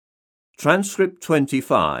Transcript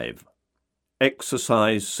 25.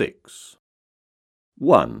 Exercise 6.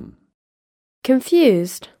 1,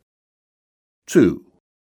 Confused. 2,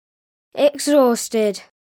 Exhausted.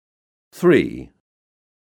 3,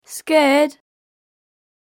 Scared.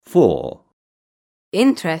 4,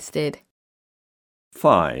 Interested.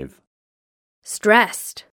 5,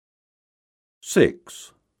 Stressed.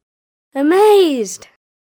 6, Amazed.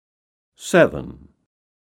 7,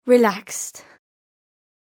 Relaxed.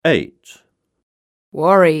 8,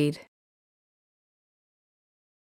 Worried.